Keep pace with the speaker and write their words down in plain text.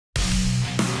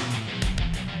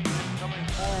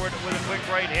with a quick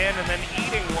right hand and then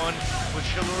eating one with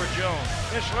Chaleur Jones.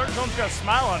 Yeah, Chaleur Jones got a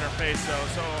smile on her face though,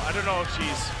 so I don't know if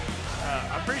she's,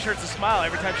 I'm pretty sure it's a smile.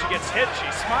 Every time she gets hit, she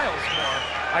smiles more.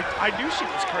 I knew she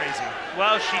was crazy.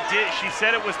 Well, she did. She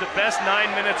said it was the best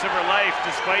 9 minutes of her life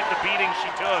despite the beating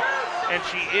she took. And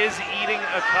she is eating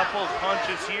a couple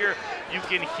punches here. You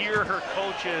can hear her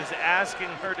coaches asking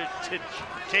her to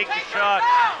take the shot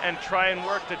and try and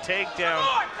work the takedown.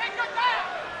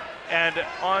 And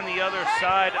on the other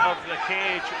side of the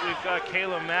cage, we've got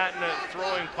Kayla Matton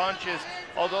throwing punches,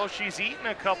 although she's eaten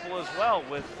a couple as well.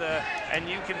 And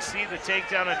you can see the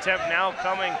takedown attempt now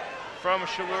coming from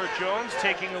Chaleur Jones,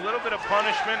 taking a little bit of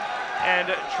punishment and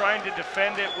trying to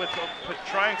defend it with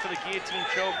trying for the guillotine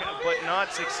choke, but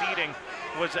not succeeding,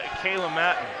 was Kayla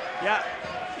Matton. Yeah,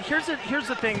 here's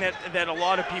the thing that a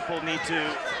lot of people need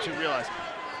to realize.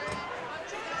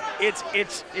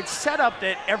 It's set up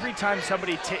that every time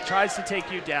somebody tries to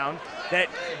take you down, that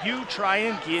you try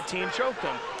and guillotine choke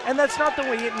them. And that's not the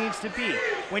way it needs to be.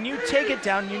 When you take it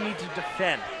down, you need to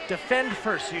defend. Defend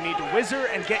first. You need to whizzer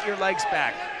and get your legs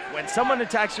back when someone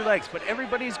attacks your legs, but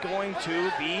everybody's going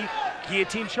to be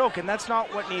guillotine choke, and that's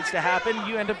not what needs to happen.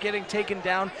 You end up getting taken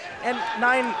down, and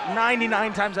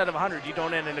 99 times out of 100, you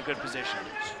don't end in a good position.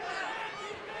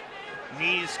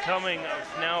 Knees coming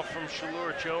now from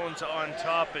Chaleur Jones on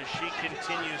top as she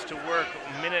continues to work.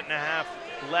 A minute and a half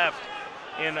left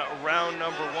in round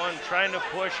number 1, trying to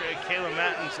push Kayla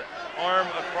Matton's arm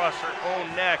across her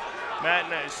own neck.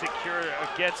 Matton is secure,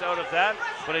 gets out of that,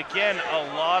 but again,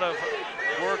 a lot of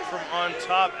work from on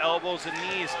top, elbows and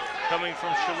knees coming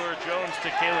from Chaleur Jones to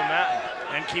Kayla Matton.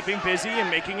 And keeping busy and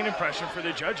making an impression for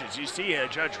the judges. You see a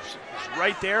judge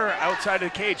right there outside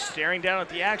of the cage staring down at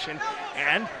the action,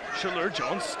 and Chaleur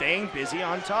Jones staying busy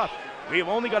on top. We have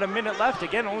only got a minute left.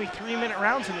 Again, only 3-minute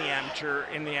rounds in the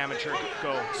amateur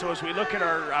go. So as we look at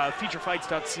our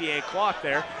featurefights.ca clock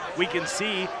there, we can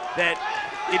see that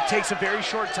it takes a very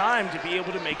short time to be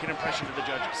able to make an impression to the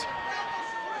judges.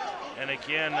 And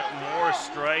again, more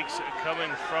strikes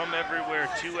coming from everywhere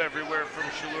to everywhere from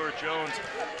Chaleur Jones.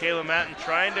 Kayla Matton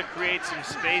trying to create some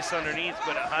space underneath,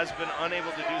 but has been unable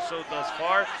to do so thus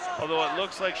far. Although it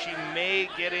looks like she may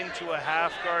get into a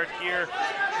half guard here.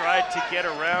 Tried to get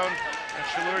around. And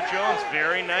Chaleur Jones,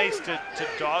 very nice to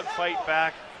dogfight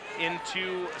back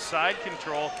into side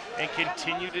control and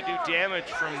continue to do damage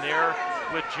from there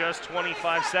with just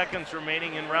 25 seconds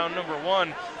remaining in round number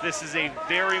 1. This is a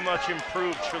very much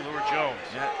improved Chaleur Jones.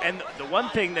 Yeah, and the one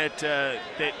thing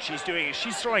that she's doing is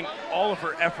she's throwing all of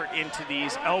her effort into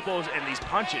these elbows and these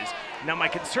punches. Now my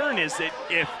concern is that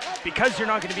because you're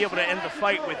not going to be able to end the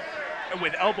fight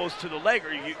with elbows to the leg,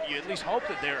 or you at least hope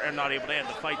that they're not able to end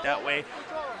the fight that way,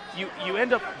 you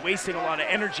end up wasting a lot of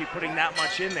energy putting that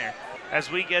much in there. As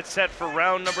we get set for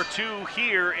round number 2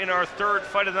 here in our 3rd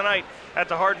fight of the night at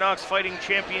the Hard Knocks Fighting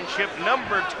Championship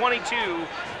number 22,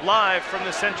 live from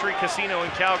the Century Casino in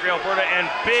Calgary, Alberta, and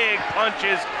big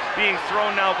punches being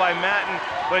thrown now by Matton,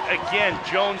 but again,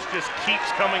 Jones just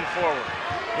keeps coming forward.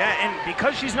 Yeah, and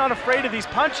because she's not afraid of these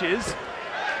punches,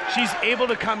 she's able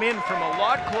to come in from a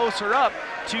lot closer up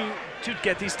to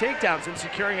get these takedowns, and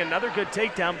securing another good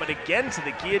takedown, but again to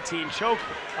the guillotine choke,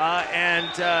 and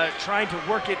trying to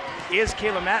work it is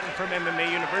Kayla Matton from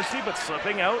MMA University, but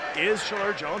slipping out is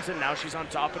Chaleur Jones, and now she's on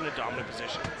top in a dominant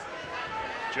position.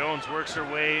 Jones works her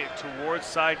way towards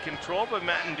side control, but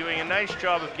Matton doing a nice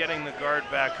job of getting the guard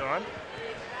back on.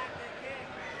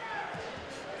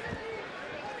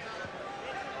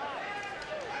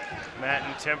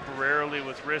 Matton temporarily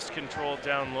with wrist control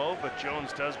down low, but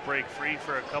Jones does break free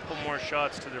for a couple more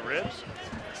shots to the ribs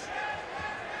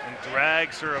and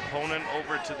drags her opponent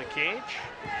over to the cage.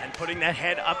 And putting that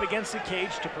head up against the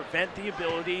cage to prevent the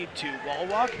ability to wall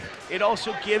walk, it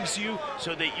also gives you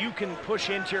so that you can push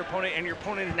into your opponent, and your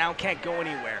opponent now can't go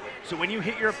anywhere. So when you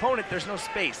hit your opponent, there's no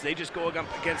space. They just go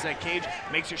up against that cage,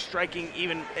 makes your striking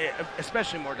even,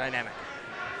 especially more dynamic.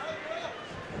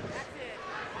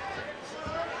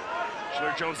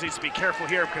 Chaleur Jones needs to be careful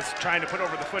here because trying to put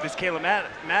over the foot is Kayla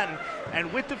Matton.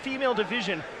 And with the female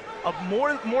division,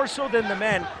 more so than the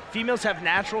men, females have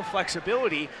natural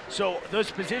flexibility. So those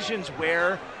positions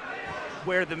where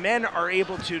the men are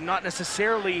able to not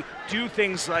necessarily do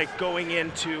things like going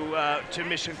into to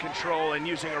mission control and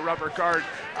using a rubber guard,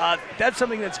 that's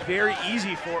something that's very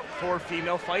easy for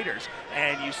female fighters.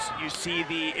 And you see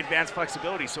the advanced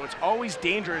flexibility. So it's always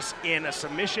dangerous in a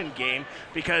submission game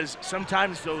because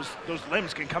sometimes those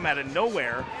limbs can come out of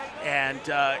nowhere and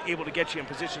able to get you in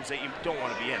positions that you don't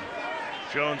want to be in.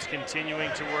 Jones continuing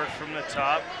to work from the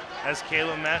top as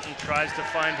Kayla Matton tries to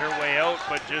find her way out,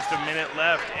 but just a minute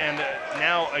left. And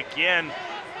now again,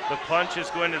 The punch is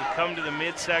going to come to the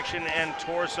midsection and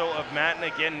torso of Matton.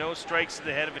 Again, no strikes to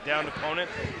the head of a downed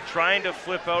opponent. Trying to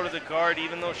flip out of the guard,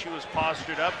 even though she was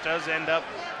postured up, does end up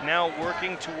now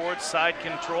working towards side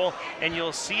control. And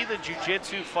you'll see the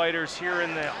jiu-jitsu fighters here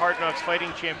in the Hard Knocks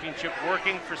Fighting Championship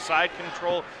working for side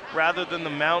control rather than the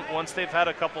mount once they've had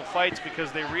a couple fights,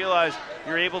 because they realize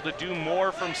you're able to do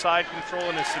more from side control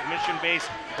in a submission base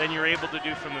than you're able to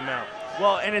do from the mount.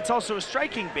 Well, and it's also a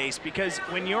striking base, because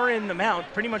when you're in the mount,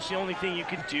 pretty much the only thing you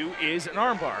can do is an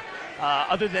armbar.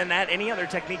 Other than that, any other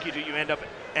technique you do, you end up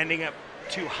ending up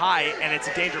too high, and it's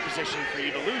a dangerous position for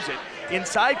you to lose it. In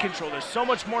side control, there's so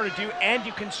much more to do, and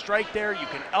you can strike there, you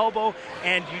can elbow,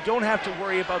 and you don't have to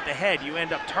worry about the head. You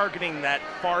end up targeting that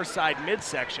far side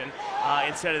midsection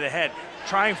instead of the head.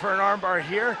 Trying for an armbar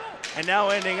here, and now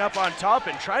ending up on top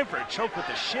and trying for a choke with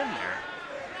the shin there.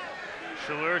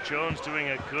 Chaleur Jones doing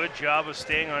a good job of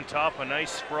staying on top. A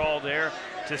nice sprawl there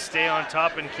to stay on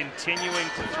top and continuing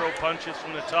to throw punches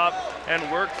from the top and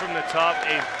work from the top.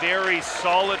 A very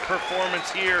solid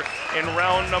performance here in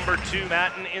round number 2.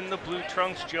 Matton in the blue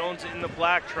trunks, Jones in the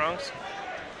black trunks.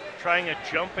 Trying a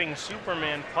jumping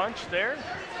Superman punch there.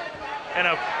 And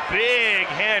a big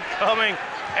hand coming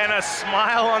and a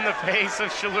smile on the face of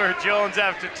Chaleur Jones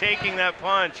after taking that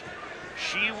punch.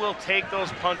 She will take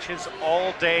those punches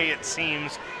all day, it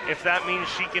seems, if that means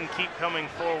she can keep coming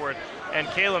forward. And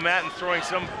Kayla Matton throwing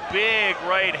some big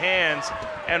right hands,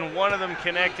 and one of them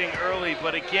connecting early,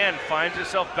 but again, finds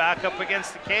herself back up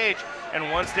against the cage.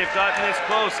 And once they've gotten this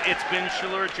close, it's been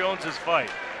Chaleur Jones's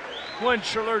fight. Well, and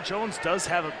Chaleur Jones does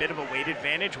have a bit of a weight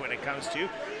advantage when it comes to,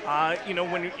 you know,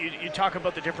 when you talk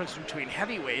about the difference between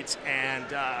heavyweights and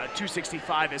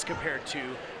 265 as compared to,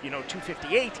 you know,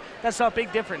 258, that's not a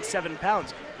big difference, 7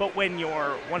 pounds. But when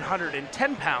you're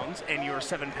 110 pounds and you're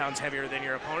 7 pounds heavier than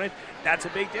your opponent, that's a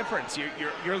big difference.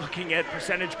 You're looking at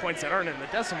percentage points that aren't in the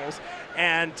decimals,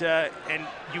 and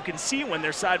you can see when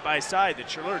they're side by side that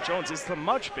Chaleur Jones is the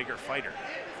much bigger fighter.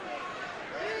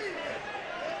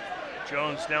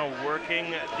 Jones now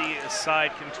working the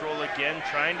side control again,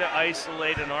 trying to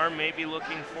isolate an arm, maybe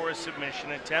looking for a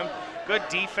submission attempt. Good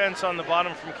defense on the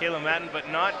bottom from Kayla Matton,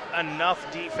 but not enough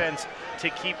defense to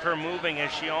keep her moving,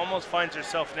 as she almost finds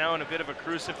herself now in a bit of a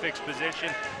crucifix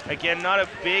position. Again, not a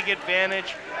big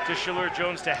advantage to Chaleur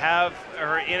Jones to have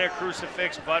her in a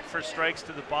crucifix, but for strikes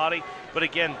to the body. But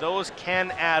again, those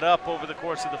can add up over the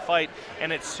course of the fight,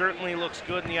 and it certainly looks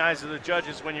good in the eyes of the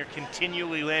judges when you're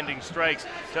continually landing strikes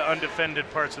to undefended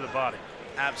parts of the body.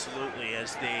 Absolutely,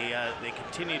 as they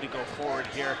continue to go forward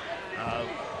here.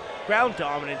 Ground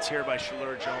dominance here by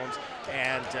Chaleur Jones,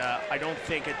 and I don't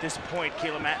think at this point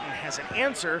Kayla Matton has an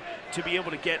answer to be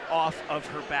able to get off of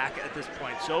her back at this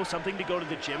point. So something to go to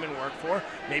the gym and work for,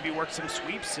 maybe work some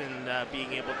sweeps and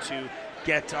being able to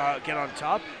get on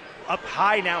top. Up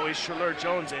high now is Chaleur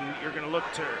Jones, and you're going to look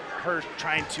to her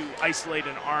trying to isolate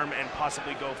an arm and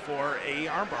possibly go for a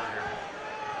armbar here.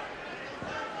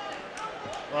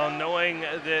 Well, knowing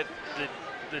that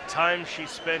the time she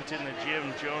spent in the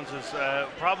gym, Jones is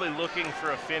probably looking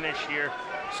for a finish here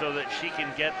so that she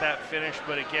can get that finish.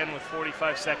 But again, with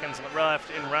 45 seconds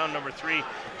left in round number 3,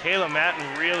 Kayla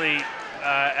Matton really,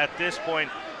 at this point,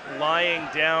 lying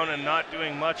down and not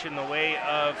doing much in the way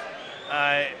of,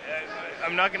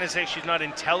 I'm not going to say she's not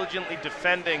intelligently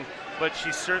defending, but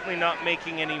she's certainly not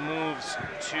making any moves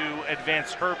to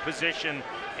advance her position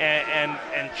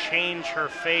and change her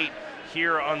fate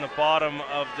here on the bottom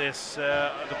of this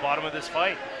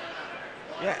fight.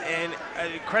 Yeah, and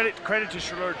credit to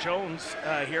Chaleur Jones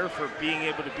here for being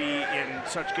able to be in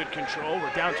such good control.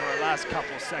 We're down to our last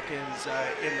couple seconds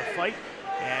in the fight,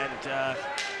 and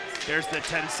there's the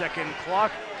 10-second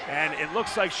clock. And it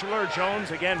looks like Chaleur Jones,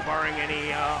 again, barring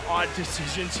any odd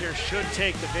decisions here, should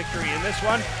take the victory in this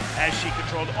one, as she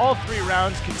controlled all 3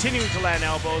 rounds, continuing to land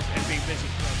elbows and being busy.